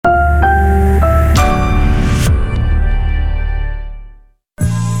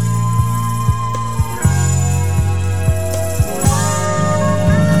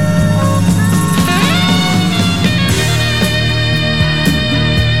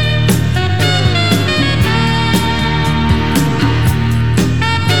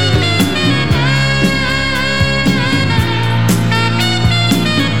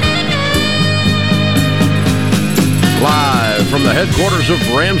headquarters of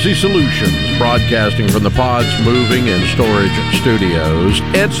Ramsey Solutions, broadcasting from the Pods Moving and Storage Studios.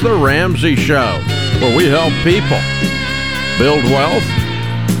 It's the Ramsey Show, where we help people build wealth,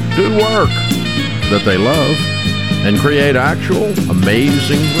 do work that they love, and create actual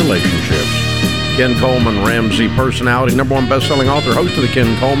amazing relationships. Ken Coleman, Ramsey personality, #1 best-selling author, host of the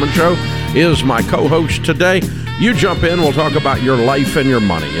Ken Coleman Show, is my co-host today. You jump in, we'll talk about your life and your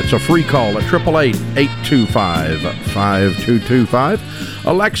money. It's a free call at 888-825-5225.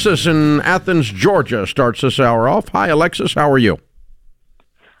 Alexis in Athens, Georgia starts this hour off. Hi, Alexis. How are you?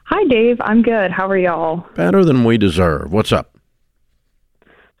 Hi, Dave. I'm good. How are y'all? Better than we deserve. What's up?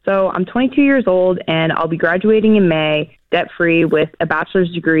 So I'm 22 years old, and I'll be graduating in May, debt-free, with a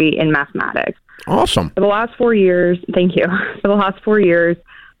bachelor's degree in mathematics. Awesome. For the last 4 years, thank you. For the last 4 years,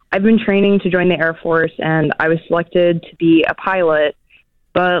 I've been training to join the Air Force, and I was selected to be a pilot.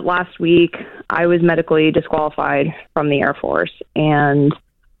 But last week, I was medically disqualified from the Air Force, and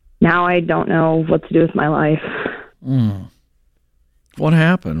now I don't know what to do with my life. What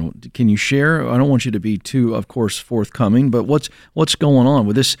happened? Can you share? I don't want you to be too, of course, forthcoming, but what's going on?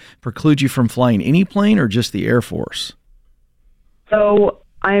 Would this preclude you from flying any plane or just the Air Force? So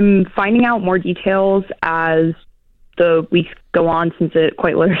I'm finding out more details as the weeks go on, since it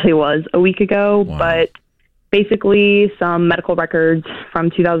quite literally was a week ago. Wow. But basically some medical records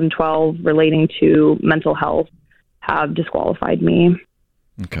from 2012 relating to mental health have disqualified me.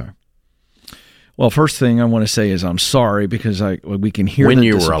 Okay. Well, first thing I want to say is I'm sorry, because we can hear when the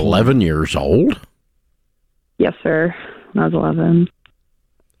you were disappointment. 11 years old? Yes, sir. When I was 11.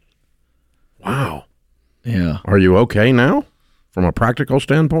 Wow. Yeah. Are you okay now from a practical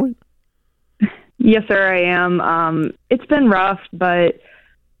standpoint? Yes, sir, I am. It's been rough, but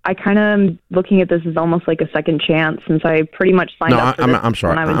I kind of am looking at this as almost like a second chance, since I pretty much signed up for this. I'm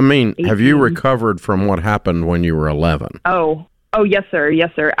sorry. when I was I mean, have you 18. recovered from what happened when you were 11? Oh, yes, sir.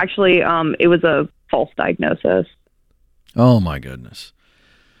 Yes, sir. Actually, it was a false diagnosis. Oh my goodness.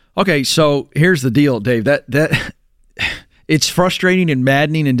 Okay, so here's the deal, Dave. That it's frustrating and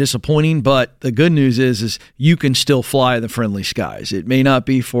maddening and disappointing, but the good news is you can still fly the friendly skies. It may not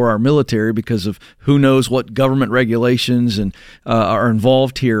be for our military because of who knows what government regulations and are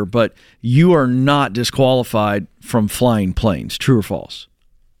involved here, but you are not disqualified from flying planes. True or false?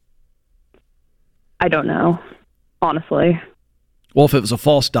 I don't know, honestly. Well, if it was a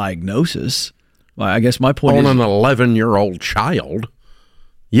false diagnosis, well, I guess my point On is an 11-year-old child?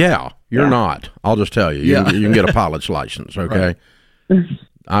 Yeah, you're not. I'll just tell you. You can get a pilot's license, okay? Right.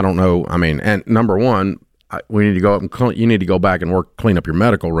 I don't know. I mean, and number one, we need to go up and you need to go back and clean up your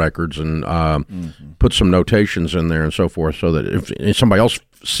medical records and put some notations in there and so forth, so that if somebody else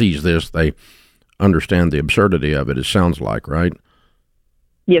sees this, they understand the absurdity of it. It sounds like, right?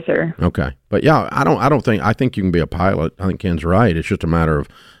 Yes, sir. Okay, but yeah, I think you can be a pilot. I think Ken's right. It's just a matter of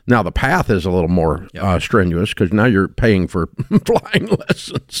now the path is a little more strenuous, because now you're paying for flying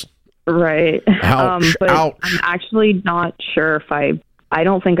lessons. Right. Ouch! But Ouch! I'm actually not sure if I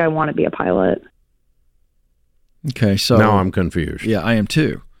don't think I want to be a pilot. okay. So Now I'm confused. Yeah, I am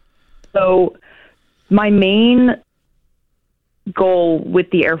too. So my main goal with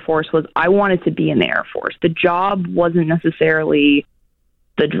the Air Force was I wanted to be in the Air Force. The job wasn't necessarily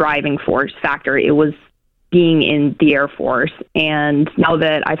the driving force factor. It was being in the Air Force. And now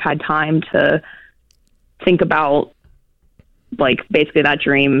that I've had time to think about, like, basically that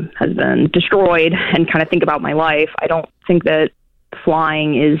dream has been destroyed, and kind of think about my life, I don't think that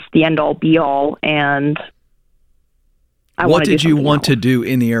flying is the end all be all. And what did you want to do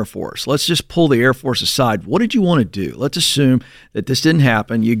in the Air Force? Let's just pull the Air Force aside. What did you want to do? Let's assume that this didn't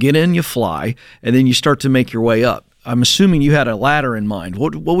happen. You get in, you fly, and then you start to make your way up. I'm assuming you had a ladder in mind.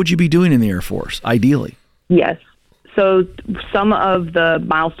 What would you be doing in the Air Force, ideally? Yes. So some of the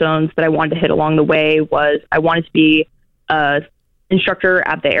milestones that I wanted to hit along the way was I wanted to be an instructor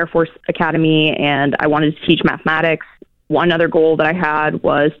at the Air Force Academy, and I wanted to teach mathematics. One other goal that I had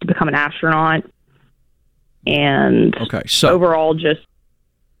was to become an astronaut. And okay, so overall,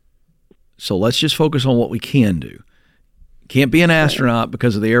 so let's just focus on what we can do. Can't be an astronaut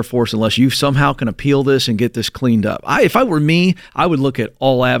because of the Air Force unless you somehow can appeal this and get this cleaned up. If I were me, I would look at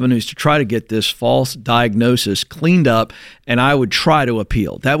all avenues to try to get this false diagnosis cleaned up, and I would try to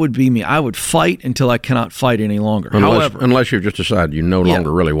appeal. That would be me. I would fight until I cannot fight any longer. Unless you've just decided you no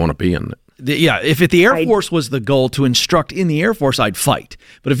longer really want to be in it. If the Air Force was the goal to instruct in the Air Force, I'd fight.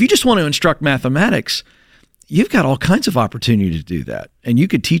 But if you just want to instruct mathematics, you've got all kinds of opportunity to do that. And you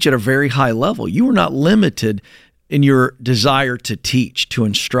could teach at a very high level. You are not limited in your desire to teach, to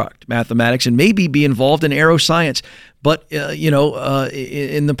instruct mathematics, and maybe be involved in aeroscience, but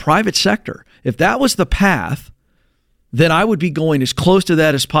in the private sector. If that was the path, then I would be going as close to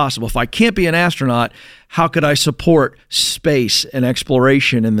that as possible. If I can't be an astronaut, how could I support space and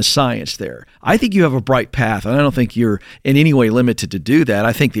exploration and the science there? I think you have a bright path, and I don't think you're in any way limited to do that.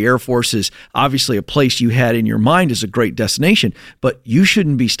 I think the Air Force is obviously a place you had in your mind as a great destination, but you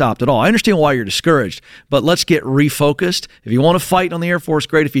shouldn't be stopped at all. I understand why you're discouraged, but let's get refocused. If you want to fight on the Air Force,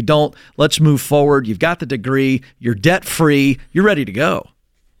 great. If you don't, let's move forward. You've got the degree. You're debt-free. You're ready to go.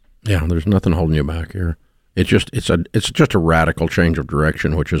 Yeah, there's nothing holding you back here. It's just a radical change of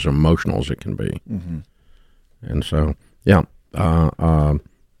direction, which is emotional as it can be. Mm-hmm. And so, yeah.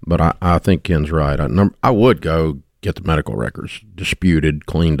 But I think Ken's right. I would go get the medical records disputed,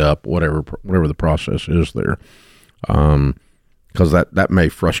 cleaned up, whatever the process is there, because that may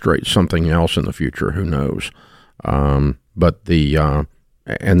frustrate something else in the future. Who knows? And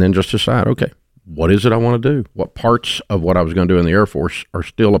then just decide, okay, what is it I want to do? What parts of what I was going to do in the Air Force are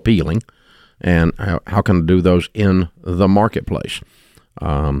still appealing? And how can I do those in the marketplace?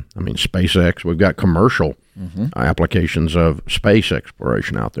 SpaceX, we've got commercial applications of space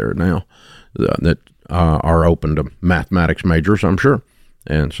exploration out there now that are open to mathematics majors, I'm sure.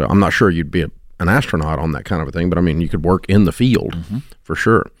 And so I'm not sure you'd be an astronaut on that kind of a thing, but you could work in the field for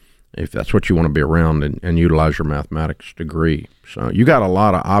sure if that's what you want to be around and utilize your mathematics degree. So you got a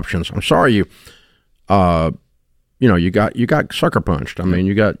lot of options. I'm sorry you got sucker punched.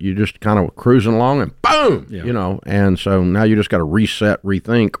 You just kind of cruising along and boom, and so now you just got to reset,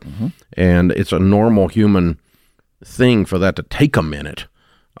 rethink, and it's a normal human thing for that to take a minute.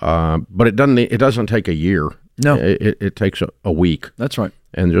 But it doesn't take a year. No, it takes a week. That's right.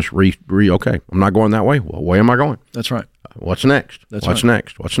 And just okay, I'm not going that way. Well, where am I going? That's right. What's next? What's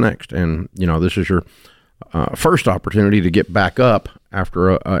next? And this is your first opportunity to get back up after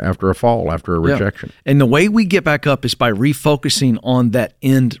a fall, after a rejection. And the way we get back up is by refocusing on that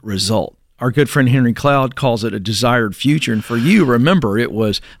end result. Our good friend Henry Cloud calls it a desired future. And for you, remember, it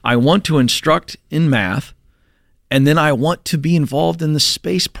was, I want to instruct in math, and then I want to be involved in the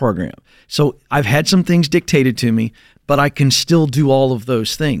space program. So I've had some things dictated to me, but I can still do all of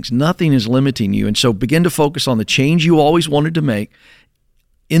those things. Nothing is limiting you. And so begin to focus on the change you always wanted to make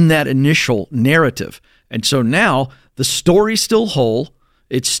in that initial narrative. And so now the story's still whole.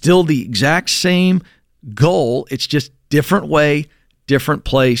 It's still the exact same goal. It's just different way, different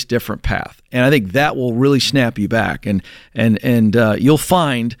place, different path. And I think that will really snap you back. And you'll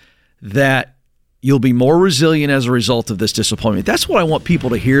find that you'll be more resilient as a result of this disappointment. That's what I want people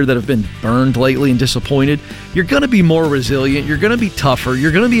to hear that have been burned lately and disappointed. You're going to be more resilient. You're going to be tougher.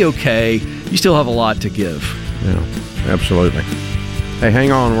 You're going to be okay. You still have a lot to give. Yeah, absolutely. Hey,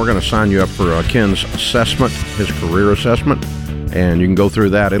 hang on. We're going to sign you up for Ken's assessment, his career assessment, and you can go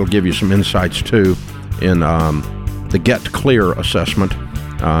through that. It'll give you some insights, too, in the Get Clear assessment.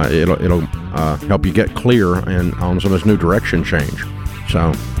 It'll help you get clear and on some of this new direction change. So,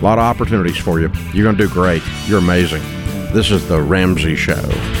 a lot of opportunities for you. You're going to do great. You're amazing. This is The Ramsey Show.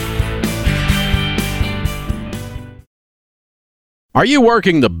 Are you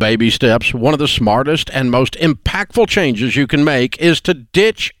working the baby steps? One of the smartest and most impactful changes you can make is to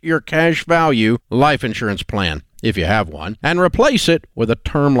ditch your cash value life insurance plan, if you have one, and replace it with a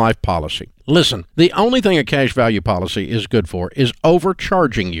term life policy. Listen, the only thing a cash value policy is good for is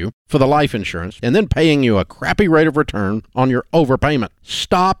overcharging you for the life insurance and then paying you a crappy rate of return on your overpayment.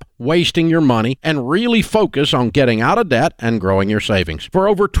 Stop wasting your money and really focus on getting out of debt and growing your savings. For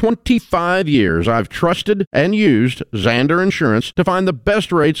over 25 years, I've trusted and used Zander Insurance to find the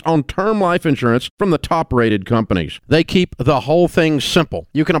best rates on term life insurance from the top-rated companies. They keep the whole thing simple.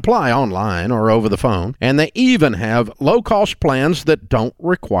 You can apply online or over the phone, and they even have low-cost plans that don't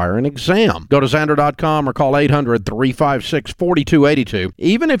require an exam. Go to Zander.com or call 800-356-4282.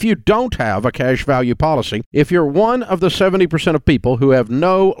 Even if you don't have a cash value policy, if you're one of the 70% of people who have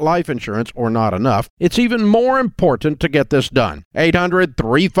no life insurance or not enough, it's even more important to get this done.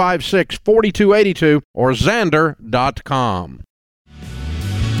 800-356-4282 or Zander.com.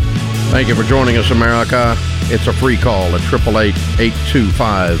 Thank you for joining us, America. It's a free call at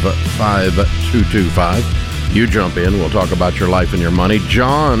 888-825-5225. You jump in. We'll talk about your life and your money.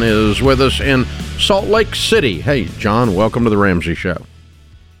 John is with us in Salt Lake City. Hey, John, welcome to The Ramsey Show.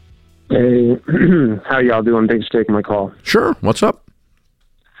 Hey, how y'all doing? Thanks for taking my call. Sure. What's up?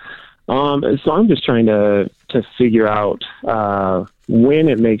 So I'm just trying to figure out when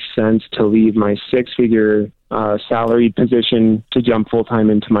it makes sense to leave my six-figure salaried position to jump full-time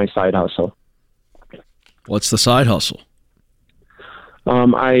into my side hustle. What's the side hustle?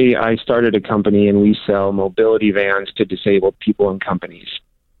 I started a company, and we sell mobility vans to disabled people and companies.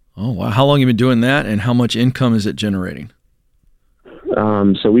 Oh, wow. How long have you been doing that, and how much income is it generating?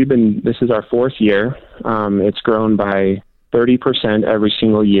 So this is our fourth year. It's grown by 30% every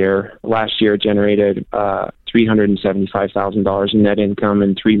single year. Last year it generated $375,000 in net income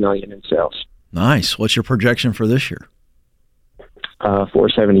and $3 million in sales. Nice. What's your projection for this year?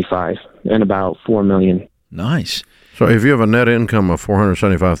 475 and about $4 million. Nice. So if you have a net income of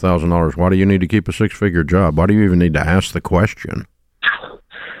 $475,000, why do you need to keep a six-figure job? Why do you even need to ask the question?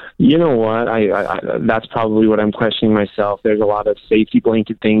 You know what? I that's probably what I'm questioning myself. There's a lot of safety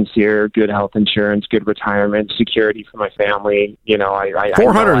blanket things here: good health insurance, good retirement, security for my family. You know, I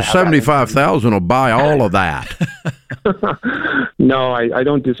 $475,000 will buy all of that. No, I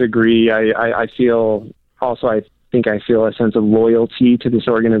don't disagree. I feel also I think I feel a sense of loyalty to this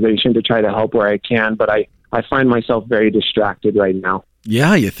organization to try to help where I can, but I find myself very distracted right now.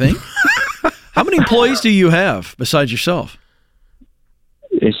 Yeah, you think? How many employees do you have besides yourself?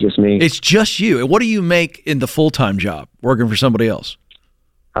 It's just me. It's just you. And what do you make in the full-time job working for somebody else?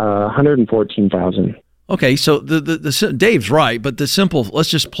 $114,000. Okay, so the Dave's right, but let's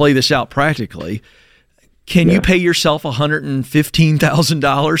just play this out practically. Can you pay yourself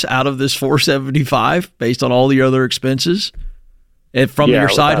 $115,000 out of this $475,000 based on all the other expenses and from your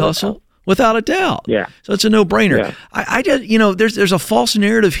side hustle? Without a doubt. Yeah. So it's a no-brainer. Yeah. I just, there's a false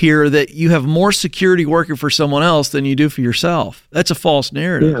narrative here that you have more security working for someone else than you do for yourself. That's a false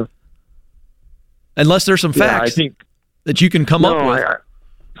narrative. Yeah. Unless there's some facts that you can come up with.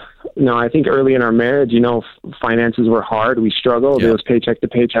 I think early in our marriage, finances were hard. We struggled. It was paycheck to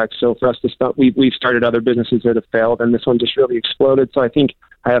paycheck. So for us to start, we've started other businesses that have failed, and this one just really exploded. So I think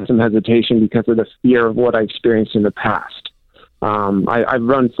I have some hesitation because of the fear of what I experienced in the past. I've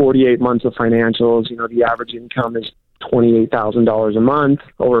run 48 months of financials. The average income is $28,000 a month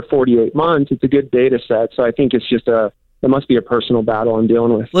over 48 months. It's a good data set. So I think it's just there must be a personal battle I'm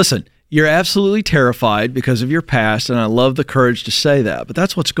dealing with. Listen, you're absolutely terrified because of your past, and I love the courage to say that, but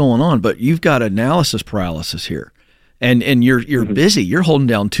that's what's going on. But you've got analysis paralysis here, and you're busy. You're holding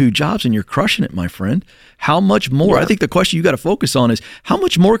down 2 jobs, and you're crushing it, my friend. How much more? I think the question you got to focus on is how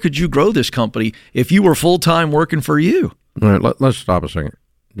much more could you grow this company if you were full-time working for you? All right, let's stop a second.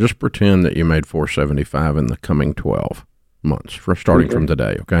 Just pretend that you made $475,000 in the coming 12 months, starting from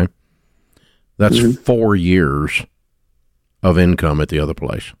today, okay? That's 4 years of income at the other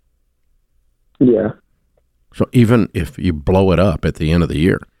place. Yeah. So even if you blow it up at the end of the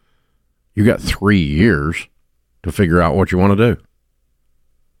year, you got 3 years to figure out what you want to do.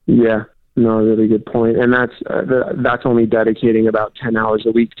 Yeah, no, really good point. And that's only dedicating about 10 hours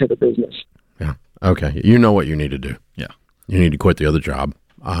a week to the business. Yeah. Okay. You know what you need to do. Yeah. You need to quit the other job.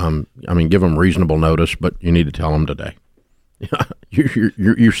 Give them reasonable notice, but you need to tell them today.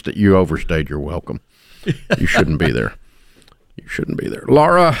 You overstayed your welcome. You shouldn't be there. You shouldn't be there.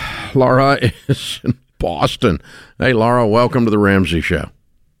 Laura is in Boston. Hey, Laura, welcome to the Ramsey Show.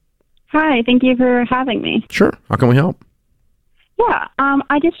 Hi, thank you for having me. Sure. How can we help? Yeah,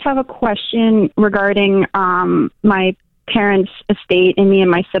 I just have a question regarding my parents' estate and me and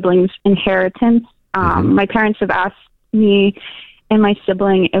my siblings' inheritance. My parents have asked me and my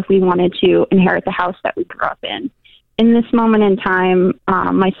sibling if we wanted to inherit the house that we grew up in. In this moment in time,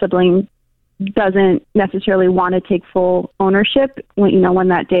 my sibling doesn't necessarily want to take full ownership when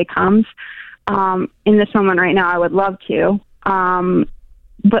that day comes. In this moment right now, I would love to.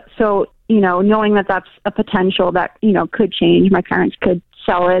 But so, knowing that that's a potential that, could change, my parents could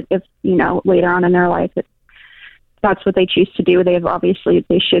sell it if, later on in their life, that's what they choose to do. They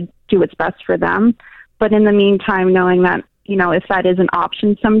should do what's best for them. But in the meantime, knowing that, if that is an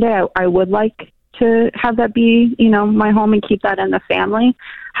option someday, I would like to have that be, my home and keep that in the family.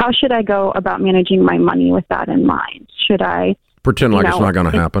 How should I go about managing my money with that in mind? Should I pretend like it's not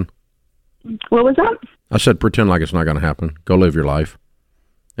going to happen? What was that? I said pretend like it's not going to happen. Go live your life.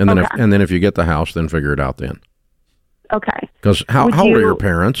 And then if you get the house, then figure it out then. Okay. Because how old are your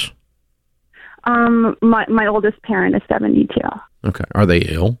parents? My oldest parent is 72. Okay. Are they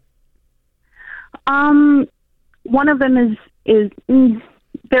ill? One of them is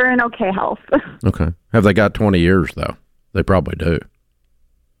they're in okay health. Okay. Have they got 20 years though? They probably do.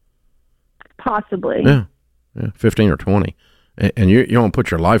 Possibly. Yeah. 15 or 20. And you don't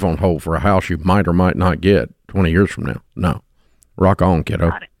put your life on hold for a house you might or might not get 20 years from now. No. Rock on,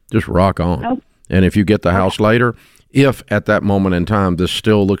 kiddo. Just rock on. Oh. And if you get the house later, if at that moment in time this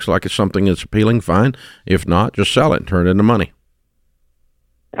still looks like it's something that's appealing, fine. If not, just sell it and turn it into money.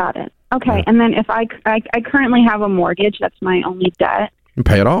 Got it. Okay. Yeah. And then if I currently have a mortgage, that's my only debt. And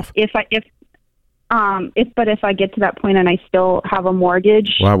pay it off. If I get to that point and I still have a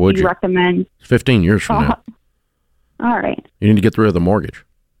mortgage, why would you recommend 15 years from now? All right. You need to get rid of the mortgage.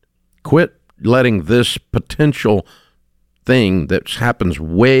 Quit letting this potential thing that happens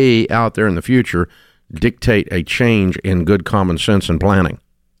way out there in the future dictate a change in good common sense and planning.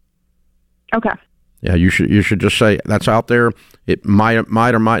 Okay. Yeah, you should just say that's out there. It might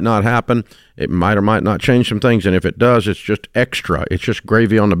or might not happen. It might or might not change some things, and if it does, it's just extra. It's just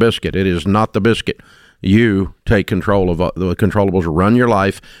gravy on the biscuit. It is not the biscuit. You take control of the controllables, run your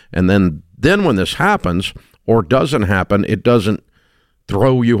life, and then when this happens or doesn't happen, it doesn't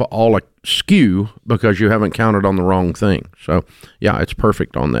throw you all askew because you haven't counted on the wrong thing. So, yeah, it's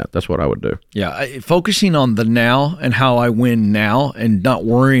perfect on that. That's what I would do. Yeah, focusing on the now and how I win now and not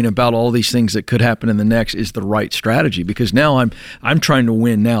worrying about all these things that could happen in the next is the right strategy, because now I'm trying to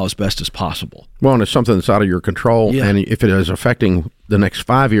win now as best as possible. Well, and it's something that's out of your control, and if it is affecting the next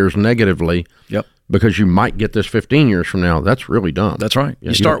 5 years negatively, because you might get this 15 years from now, that's really dumb. That's right.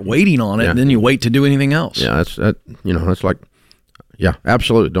 You start waiting on it, and then you wait to do anything else. Yeah, it's like, yeah,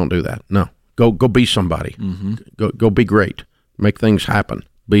 absolutely, don't do that. No, go be somebody. Mm-hmm. Go be great. Make things happen.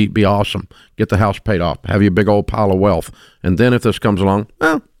 Be awesome. Get the house paid off. Have you a big old pile of wealth. And then if this comes along,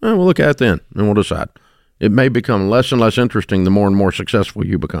 we'll look at it then, and we'll decide. It may become less and less interesting the more and more successful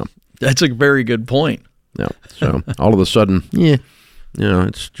you become. That's a very good point. Yeah. So all of a sudden,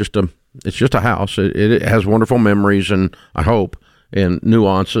 it's just a house. It has wonderful memories, and I hope, and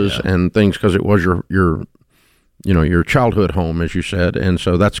nuances and things, because it was your childhood home, as you said, and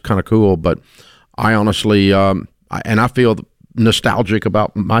so that's kind of cool. But I honestly, I feel nostalgic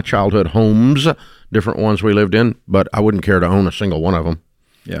about my childhood homes, different ones we lived in, but I wouldn't care to own a single one of them.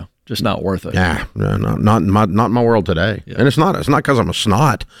 Yeah, just not worth it. Yeah, not in my world today. Yeah. And it's not because I'm a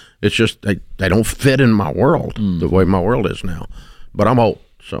snot. It's just they don't fit in my world the way my world is now. But I'm old,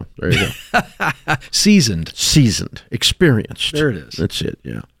 so there you go. Seasoned, experienced. There it is. That's it.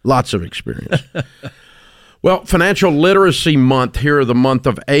 Yeah, lots of experience. Well, Financial Literacy Month here, the month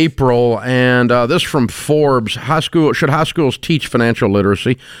of April, and this from Forbes. Should high schools teach financial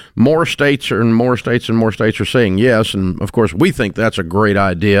literacy? More states are saying yes, and of course we think that's a great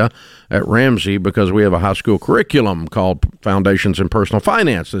idea at Ramsey because we have a high school curriculum called Foundations in Personal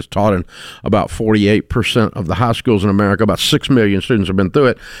Finance that's taught in about 48% of the high schools in America. About 6 million students have been through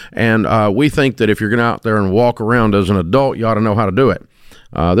it, and we think that if you're going to out there and walk around as an adult, you ought to know how to do it.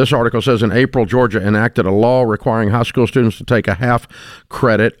 This article says in April, Georgia enacted a law requiring high school students to take a half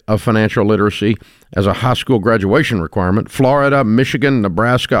credit of financial literacy as a high school graduation requirement. Florida, Michigan,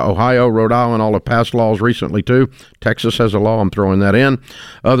 Nebraska, Ohio, Rhode Island all have passed laws recently too. Texas has a law. I'm throwing that in.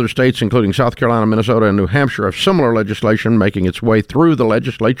 Other states, including South Carolina, Minnesota, and New Hampshire, have similar legislation making its way through the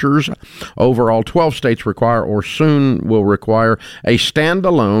legislatures. Overall, 12 states require or soon will require a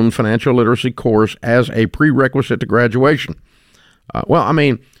standalone financial literacy course as a prerequisite to graduation.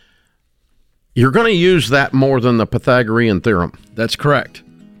 You're going to use that more than the Pythagorean theorem. That's correct.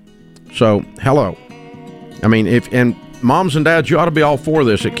 So, hello. And moms and dads, you ought to be all for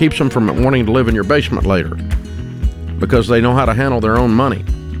this. It keeps them from wanting to live in your basement later because they know how to handle their own money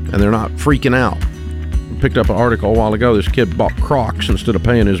and they're not freaking out. I picked up an article a while ago. This kid bought Crocs instead of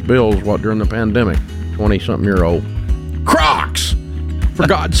paying his bills during the pandemic. 20-something-year-old. Crocs! For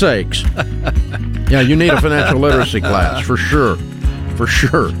God's sakes. Yeah, you need a financial literacy class, for sure. For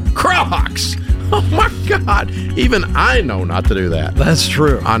sure. Crocs! Oh, my God. Even I know not to do that. That's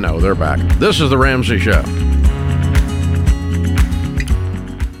true. I know. They're back. This is The Ramsey Show.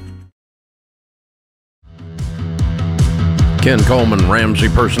 Ken Coleman, Ramsey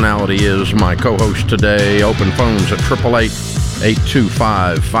Personality, is my co-host today. Open phones at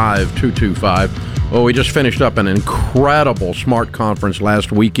 888-825-5225. Well, we just finished up an incredible SMART conference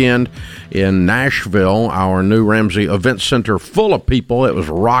last weekend in Nashville, our new Ramsey Event Center full of people. It was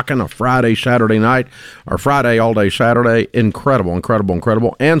rocking a Friday, Saturday night, or Friday all day Saturday. Incredible.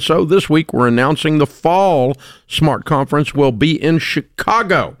 And so this week we're announcing the fall SMART conference will be in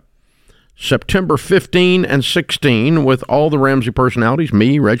Chicago. September 15 and 16 with all the Ramsey personalities,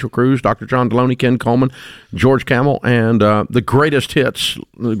 me, Rachel Cruz, Dr. John Deloney, Ken Coleman, George Camel, and the greatest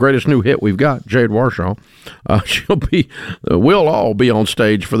new hit we've got, Jade Warshaw. We'll all be on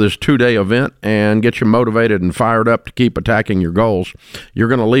stage for this 2-day event and get you motivated and fired up to keep attacking your goals. You're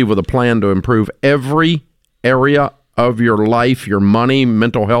going to leave with a plan to improve every area of your life, your money,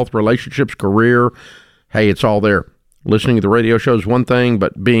 mental health, relationships, career. Hey, it's all there. Listening to the radio show is one thing,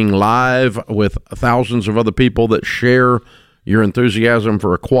 but being live with thousands of other people that share your enthusiasm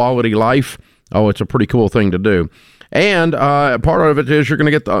for a quality life, it's a pretty cool thing to do. And part of it is you're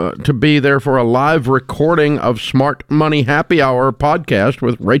going to get to be there for a live recording of Smart Money Happy Hour podcast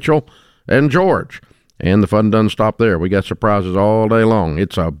with Rachel and George. And the fun doesn't stop there. We got surprises all day long.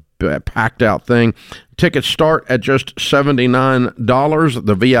 It's a packed out thing. Tickets start at just $79.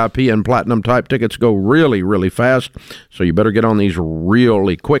 The VIP and platinum type tickets go really, really fast, so you better get on these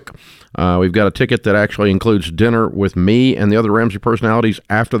really quick. We've got a ticket that actually includes dinner with me and the other Ramsey personalities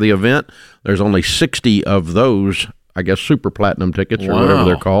after the event. There's only 60 of those, I guess, super platinum tickets or whatever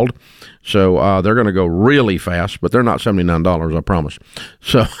they're called. So they're going to go really fast, but they're not $79, I promise.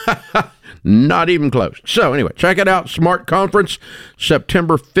 So not even close. So anyway, check it out. Smart Conference,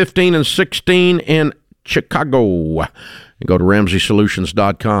 September 15 and 16 in Chicago. And go to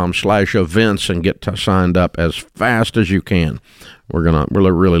RamseySolutions.com/events and get signed up as fast as you can. We're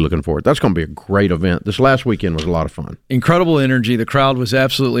really looking forward. That's going to be a great event. This last weekend was a lot of fun. Incredible energy. The crowd was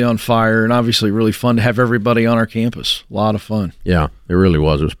absolutely on fire, and obviously really fun to have everybody on our campus. A lot of fun. Yeah, it really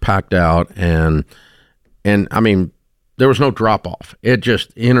was. It was packed out, and I mean, there was no drop off. It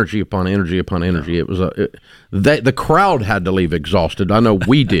just energy upon energy upon energy. It was the crowd had to leave exhausted. I know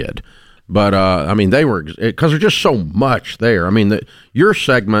we did. But, I mean, they were, because there's just so much there. I mean, your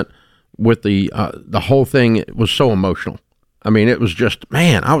segment with the whole thing, it was so emotional. I mean, it was just,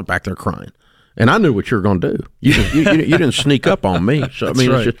 man, I was back there crying. And I knew what you were going to do. You didn't sneak up on me. So, I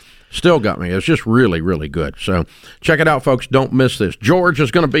mean, It's just, still got me. It's just really, really good. So check it out, folks. Don't miss this. George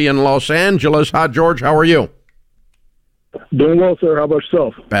is going to be in Los Angeles. Hi, George. How are you? Doing well, sir. How about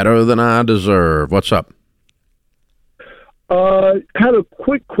yourself? Better than I deserve. What's up? Had a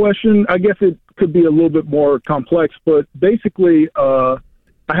quick question. I guess it could be a little bit more complex, but basically, I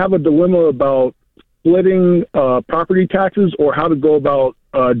have a dilemma about splitting property taxes or how to go about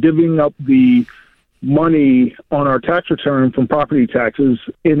divvying up the money on our tax return from property taxes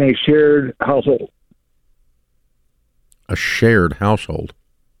in a shared household. A shared household?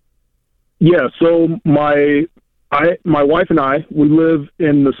 Yeah. So my wife and I, we live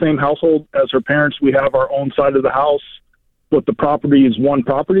in the same household as her parents. We have our own side of the house, but the property is one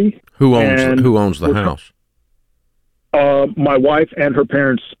property. Who owns the house? My wife and her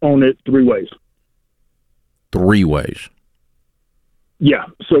parents own it 3 ways. 3 ways? Yeah.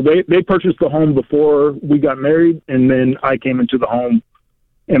 So they purchased the home before we got married, and then I came into the home,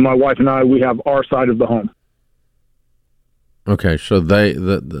 and my wife and I, we have our side of the home. Okay, so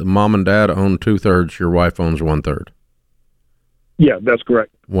the mom and dad own 2/3, your wife owns 1/3. Yeah, that's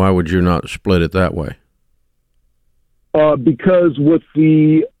correct. Why would you not split it that way? Because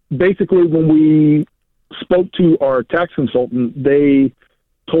basically when we spoke to our tax consultant, they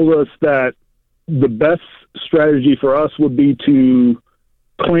told us that the best strategy for us would be to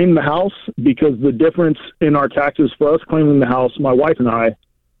claim the house, because the difference in our taxes for us claiming the house, my wife and I,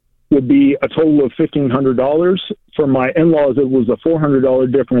 would be a total of $1,500. For my in-laws, it was a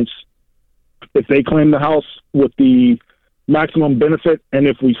 $400 difference if they claim the house with the maximum benefit, and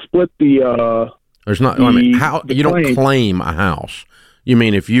if we split the There's not. I mean, how you don't claim a house? You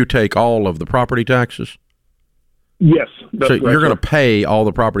mean if you take all of the property taxes? Yes. So you're going to pay all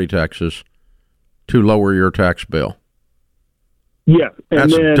the property taxes to lower your tax bill? Yeah.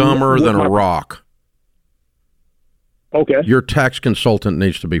 That's dumber than a rock. Okay. Your tax consultant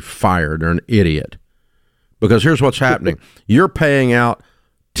needs to be fired. They're an idiot. Because here's what's happening: you're paying out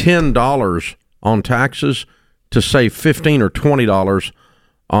 $10 on taxes to save $15 or $20.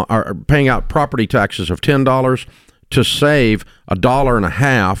 Are paying out property taxes of $10 to save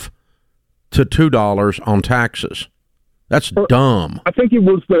 $1.50 to $2 on taxes. That's dumb. I think it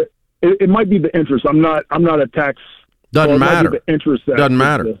was it might be the interest. I'm not a tax. Doesn't matter. The interest doesn't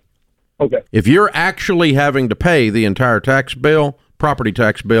matter. Okay. If you're actually having to pay the entire tax bill, property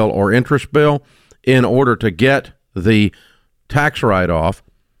tax bill, or interest bill in order to get the tax write-off,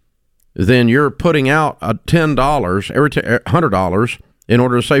 then you're putting out $10 every $100 in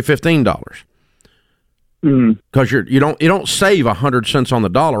order to save $15. Because you don't save 100 cents on the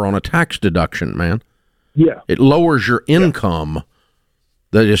dollar on a tax deduction, man. Yeah. It lowers your income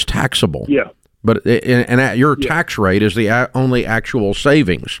that is taxable. Yeah. But your tax rate is the only actual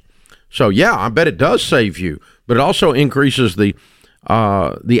savings. So yeah, I bet it does save you, but it also increases the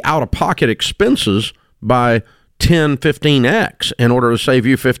out-of-pocket expenses by 15x in order to save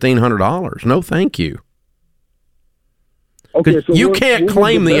you $1,500. No, thank you. Okay, so you can't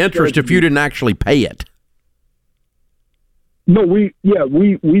claim the interest if you didn't actually pay it. No, we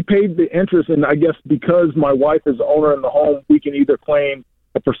paid the interest, and I guess because my wife is the owner in the home, we can either claim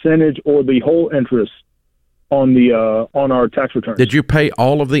a percentage or the whole interest on our tax return. Did you pay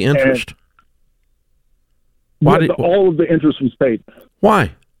all of the interest? All of the interest was paid.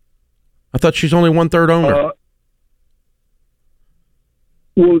 Why? I thought she's only 1/3 owner.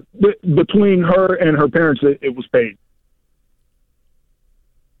 Well, between her and her parents, it was paid.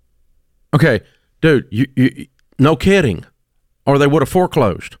 Okay, dude, you no kidding, or they would have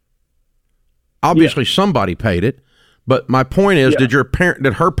foreclosed. Obviously, somebody paid it. But my point is, did her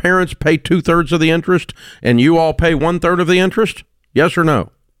parents pay 2/3 of the interest, and you all pay 1/3 of the interest? Yes or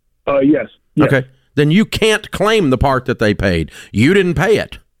no? Yes. Okay. Then you can't claim the part that they paid. You didn't pay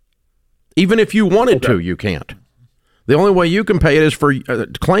it. Even if you wanted to, you can't. The only way you can pay it is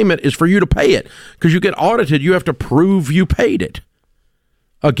claim it is for you to pay it, because you get audited. You have to prove you paid it.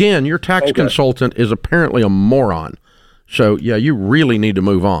 Again, your tax consultant is apparently a moron. So yeah, you really need to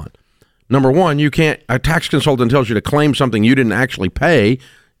move on. Number one, a tax consultant tells you to claim something you didn't actually pay.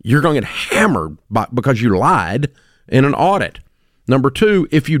 You're going to get hammered because you lied in an audit. Number two,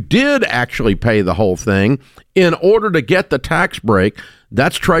 if you did actually pay the whole thing, in order to get the tax break,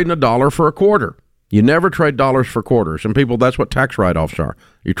 that's trading $1 for a quarter. You never trade dollars for quarters. And people, that's what tax write-offs are.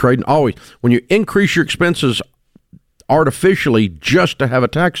 You're trading always. When you increase your expenses artificially just to have a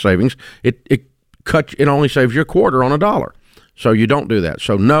tax savings, it only saves you a quarter on $1. So you don't do that.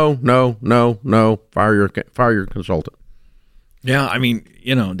 So no. Fire your consultant. Yeah, I mean,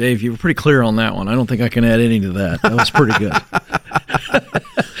 Dave, you were pretty clear on that one. I don't think I can add anything to that. That was pretty good.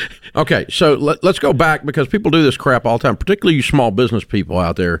 Okay, so let's go back, because people do this crap all the time, particularly you small business people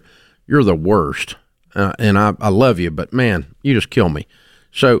out there. You're the worst, and I love you, but man, you just kill me.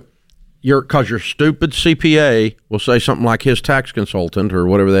 So because your stupid CPA will say something like his tax consultant or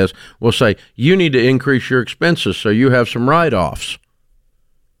whatever that is will say, you need to increase your expenses so you have some write-offs.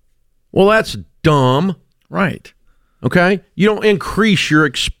 Well, that's dumb. Right. Okay? You don't increase your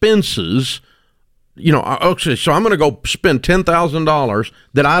expenses. Okay, so I'm going to go spend $10,000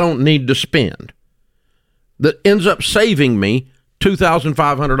 that I don't need to spend. That ends up saving me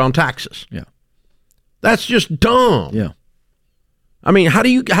 $2,500 on taxes. Yeah. That's just dumb. Yeah. I mean, how do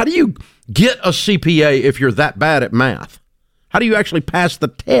you get a CPA if you're that bad at math? How do you actually pass the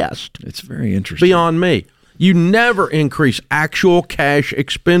test? It's very interesting. Beyond me. You never increase actual cash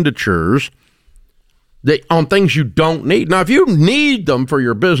expenditures on things you don't need. Now, if you need them for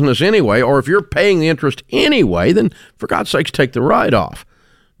your business anyway, or if you're paying the interest anyway, then for God's sakes, take the write-off.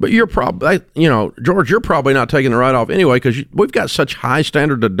 But you're probably, George, you're probably not taking the write-off anyway, because we've got such high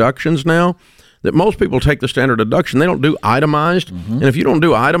standard deductions now that most people take the standard deduction. They don't do itemized. Mm-hmm. And if you don't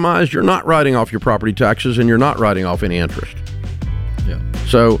do itemized, you're not writing off your property taxes, and you're not writing off any interest. Yeah.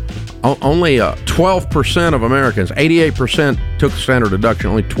 So only 12% of Americans, 88% took the standard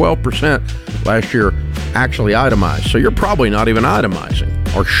deduction. Only 12% last year actually itemized. So you're probably not even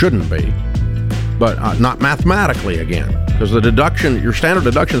itemizing, or shouldn't be. But not mathematically, again, because your standard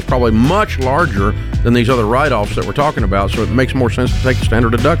deduction is probably much larger than these other write-offs that we're talking about, so it makes more sense to take the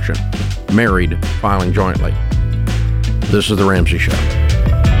standard deduction. Married, filing jointly. This is The Ramsey Show.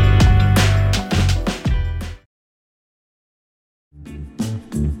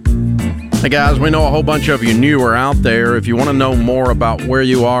 Hey guys, we know a whole bunch of you new are out there. If you want to know more about where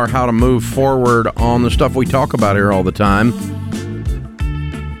you are, how to move forward on the stuff we talk about here all the time,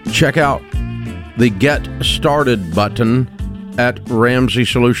 check out the Get Started button at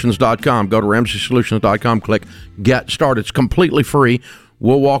RamseySolutions.com. Go to RamseySolutions.com, click Get Started. It's completely free.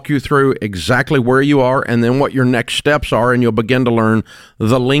 We'll walk you through exactly where you are and then what your next steps are, and you'll begin to learn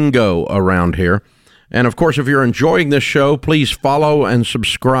the lingo around here. And, of course, if you're enjoying this show, please follow and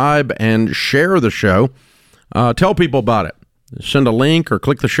subscribe and share the show. Tell people about it. Send a link or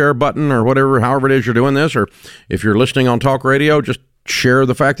click the share button or whatever, however it is you're doing this. Or if you're listening on talk radio, just share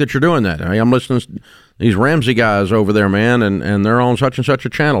the fact that you're doing that. Hey, I'm listening to these Ramsey guys over there, man, and they're on such and such a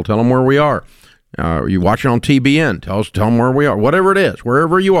channel. Tell them where we are. You watching on TBN, tell them where we are. Whatever it is,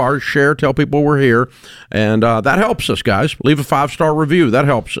 wherever you are, share, tell people we're here. And that helps us, guys. Leave a 5-star review. That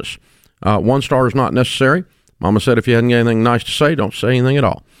helps us. 1 star is not necessary. Mama said if you hadn't got anything nice to say, don't say anything at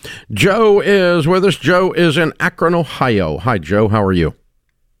all. Joe is with us. Joe is in Akron, Ohio. Hi, Joe. How are you?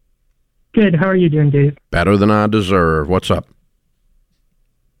 Good. How are you doing, Dave? Better than I deserve. What's up?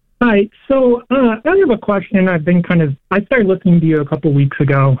 Hi. So I have a question. I started listening to you a couple weeks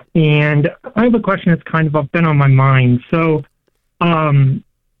ago, and I have a question that's kind of been on my mind. So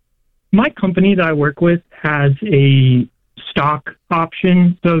my company that I work with has a stock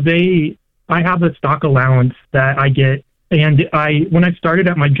option. So I have a stock allowance that I get. And when I started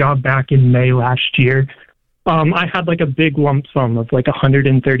at my job back in May last year, I had like a big lump sum of like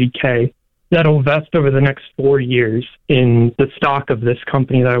 $130K that'll vest over the next 4 years in the stock of this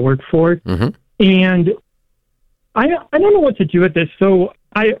company that I work for. Mm-hmm. And I don't know what to do with this. So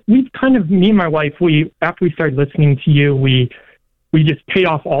me and my wife, after we started listening to you, we just paid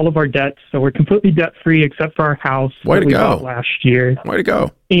off all of our debts. So we're completely debt free except for our house. Way to go. Bought last year. Way to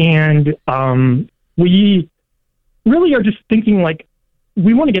go. And we really are just thinking like,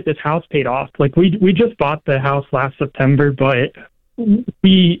 we want to get this house paid off. Like we just bought the house last September, but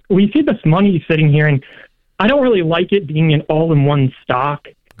we see this money sitting here, and I don't really like it being an all-in-one stock.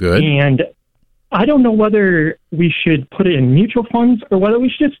 Good. And I don't know whether we should put it in mutual funds or whether we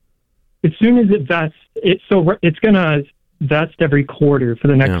should just, as soon as it vests, it's going to vest every quarter for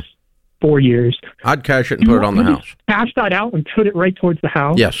the next 4 years. I'd cash it and put it on the house. Cash that out and put it right towards the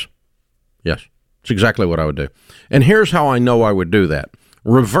house? Yes. Yes. It's exactly what I would do. And here's how I know I would do that.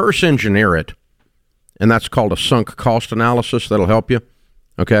 Reverse engineer it, and that's called a sunk cost analysis. That'll help you.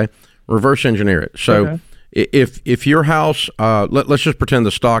 Okay? Reverse engineer it. So if your house, let's just pretend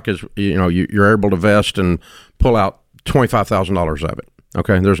the stock is, you're able to vest and pull out $25,000 of it.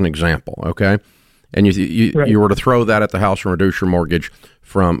 Okay? There's an example. Okay? And you were to throw that at the house and reduce your mortgage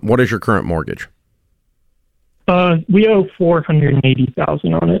from, what is your current mortgage? We owe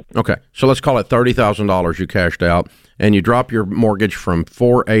 $480,000 on it. Okay, so let's call it $30,000 you cashed out, and you drop your mortgage from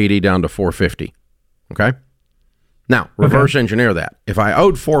 $480 down to $450. Okay. Now reverse engineer that. If I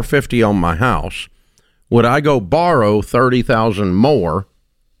owed $450 on my house, would I go borrow $30,000 more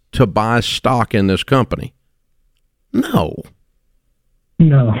to buy stock in this company? No.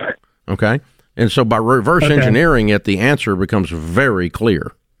 Okay, and so by reverse engineering it, the answer becomes very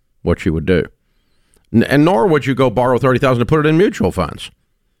clear what you would do. And nor would you go borrow $30,000 to put it in mutual funds.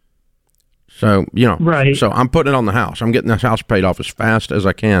 So, so I'm putting it on the house. I'm getting this house paid off as fast as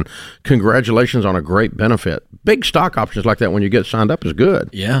I can. Congratulations on a great benefit. Big stock options like that when you get signed up is good.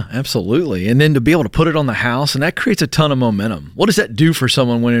 Yeah, absolutely. And then to be able to put it on the house, and that creates a ton of momentum. What does that do for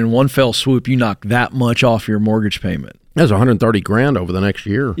someone when in one fell swoop you knock that much off your mortgage payment? That's $130,000 over the next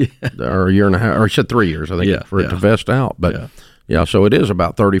year or a year and a half, or I said 3 years, I think, for it to vest out. But yeah, so it is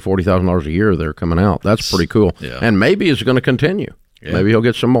about $30,000, $40,000 a year they're coming out. That's pretty cool. Yeah. And maybe it's going to continue. Yeah. Maybe he'll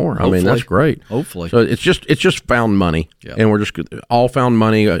get some more. Hopefully. I mean, that's great. Hopefully. So it's just found money. Yeah. And we're just all found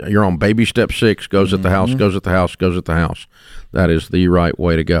money. You're on baby step 6, goes at the house, goes at the house, goes at the house. That is the right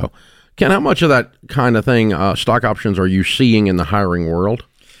way to go. Ken, how much of that kind of thing, stock options, are you seeing in the hiring world?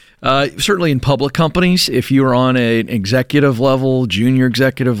 Certainly in public companies, if you're on an executive level, junior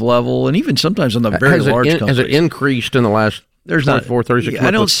executive level, and even sometimes on the very large companies. Has it increased in the last 36 months?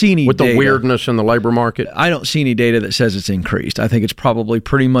 I don't see any with data. The weirdness in the labor market? I don't see any data that says it's increased. I think it's probably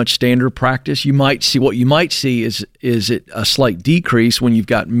pretty much standard practice. You might see is it a slight decrease when you've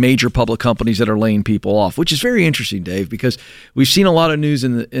got major public companies that are laying people off, which is very interesting, Dave, because we've seen a lot of news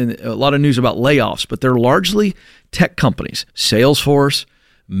about layoffs, but they're largely tech companies, Salesforce,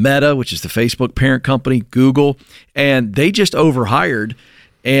 Meta, which is the Facebook parent company, Google, and they just overhired.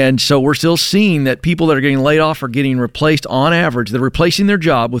 And so we're still seeing that people that are getting laid off are getting replaced on average. They're replacing their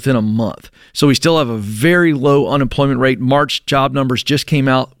job within a month. So we still have a very low unemployment rate. March job numbers just came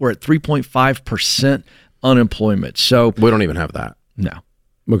out. We're at 3.5% unemployment. So we don't even have that. No.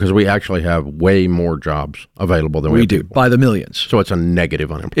 Because we actually have way more jobs available than we do people. By the millions. So it's a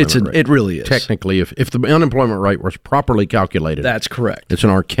negative unemployment rate. It really is. Technically, if the unemployment rate was properly calculated. That's correct. It's an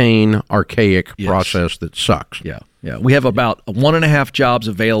archaic process that sucks. Yeah. We have about 1.5 jobs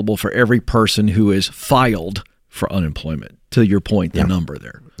available for every person who is filed for unemployment. To your point, the number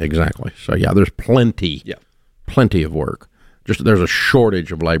there. Exactly. So there's plenty of work. Just there's a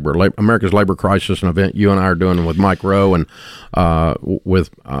shortage of labor. America's labor crisis, an event you and I are doing with Mike Rowe and with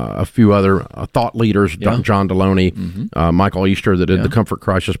a few other thought leaders, John Deloney, Michael Easter, that did the Comfort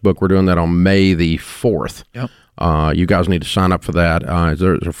Crisis book. We're doing that on May the 4th. Yep. You guys need to sign up for that.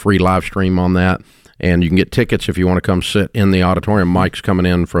 There's a free live stream on that, and you can get tickets if you want to come sit in the auditorium. Mike's coming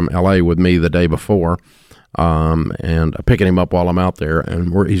in from L.A. with me the day before, and picking him up while I'm out there,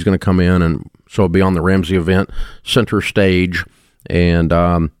 and he's going to come in, and so it'll be on the Ramsey event center stage, and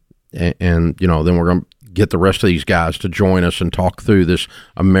then we're going to get the rest of these guys to join us and talk through this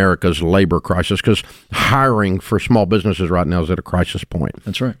America's labor crisis, because hiring for small businesses right now is at a crisis point.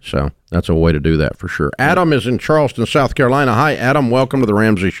 That's right. So that's a way to do that for sure. Adam is in Charleston, South Carolina. Hi, Adam. Welcome to the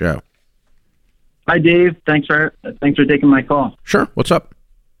Ramsey Show. Hi, Dave. Thanks for taking my call. Sure. What's up?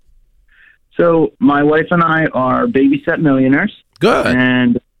 So my wife and I are baby step millionaires. Good.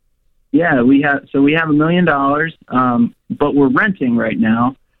 And we have $1 million, but we're renting right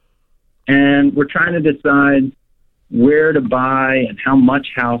now, and we're trying to decide where to buy and how much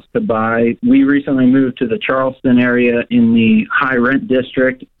house to buy. We recently moved to the Charleston area in the high rent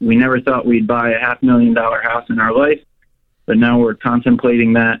district. We never thought we'd buy a $500,000 house in our life, but now we're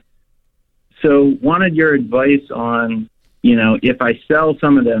contemplating that. So wanted your advice on, if I sell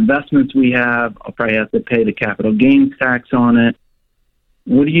some of the investments we have, I'll probably have to pay the capital gains tax on it.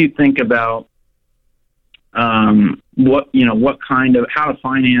 What do you think about how to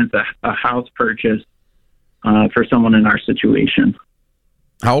finance a house purchase for someone in our situation?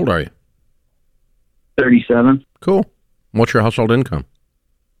 How old are you? 37. Cool. What's your household income?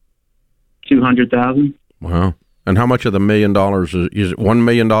 $200,000. Wow. And how much of the $1 million is it $1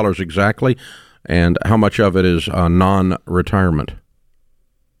 million exactly? And how much of it is non-retirement?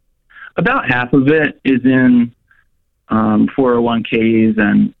 About half of it is in 401ks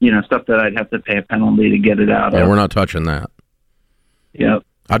and, stuff that I'd have to pay a penalty to get it out Yeah, of. we're not touching that. Yep.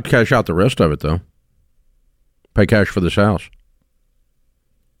 I'd cash out the rest of it, though. Pay cash for this house.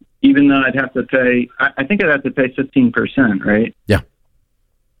 Even though I'd have to pay, I think I'd have to pay 15%, right? Yeah.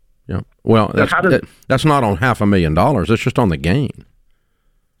 Yeah. Well, So that's not on $500,000. That's just on the gain.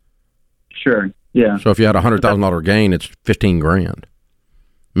 Sure. Yeah. So if you had a $100,000 gain, it's $15,000.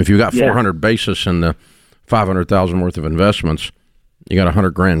 If you got 400 basis in the $500,000 worth of investments, you got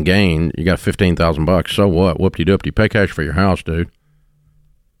 $100,000 gain. You got $15,000. So what? Whoop-de-doop. Pay cash for your house, dude.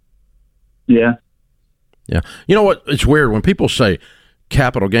 Yeah. Yeah. You know what? It's weird when people say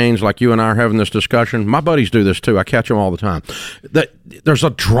capital gains, like you and I are having this discussion. My buddies do this too. I catch them all the time. That there's a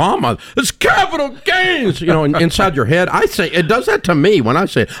drama. It's capital gains. Inside your head. I say it does that to me when I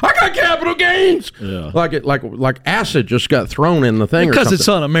say I got capital gains. Yeah. Like acid just got thrown in the thing. Because it's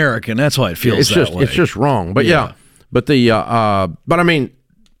un-American. That's why it feels that way. It's just wrong. But but then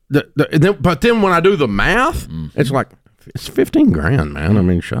when I do the math, it's like. It's $15,000, man. I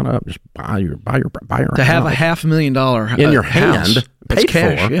mean, shut up. Just buy your to house. have a $500,000 in your house, hand, paid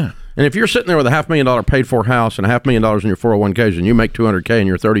cash, for. Yeah. And if you're sitting there with a $500,000 paid for house and $500,000 in your 401ks, and you make $200K and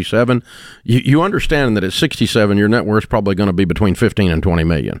you're 37, you understand that at 67, your net worth is probably going to be between 15 and 20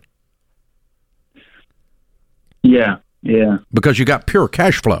 million. Yeah. Yeah. Because you got pure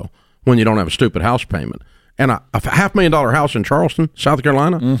cash flow when you don't have a stupid house payment. And a $500,000 house in Charleston, South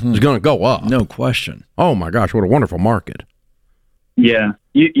Carolina, is going to go up. No question. Oh, my gosh, what a wonderful market. Yeah.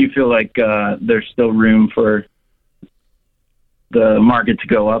 You feel like there's still room for the market to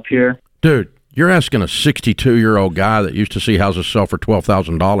go up here? Dude, you're asking a 62-year-old guy that used to see houses sell for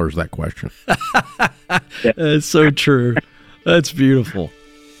 $12,000 that question. That's so true. That's beautiful.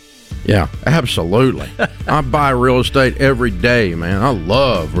 Yeah, absolutely. I buy real estate every day, man. I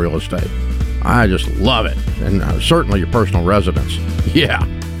love real estate. I just love it. And certainly your personal residence. Yeah.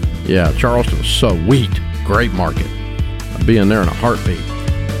 Yeah, Charleston's sweet. Great market. I'd be in there in a heartbeat.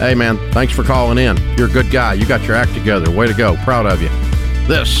 Hey, man, thanks for calling in. You're a good guy. You got your act together. Way to go. Proud of you.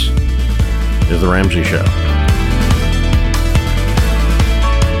 This is The Ramsey Show.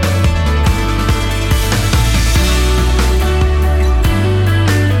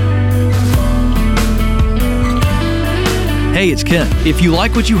 Hey, it's Ken. If you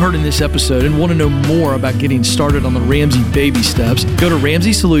like what you heard in this episode and want to know more about getting started on the Ramsey baby steps, go to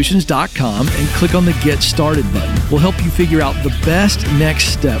RamseySolutions.com and click on the Get Started button. We'll help you figure out the best next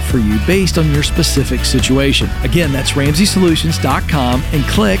step for you based on your specific situation. Again, that's RamseySolutions.com and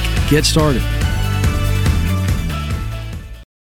click Get Started.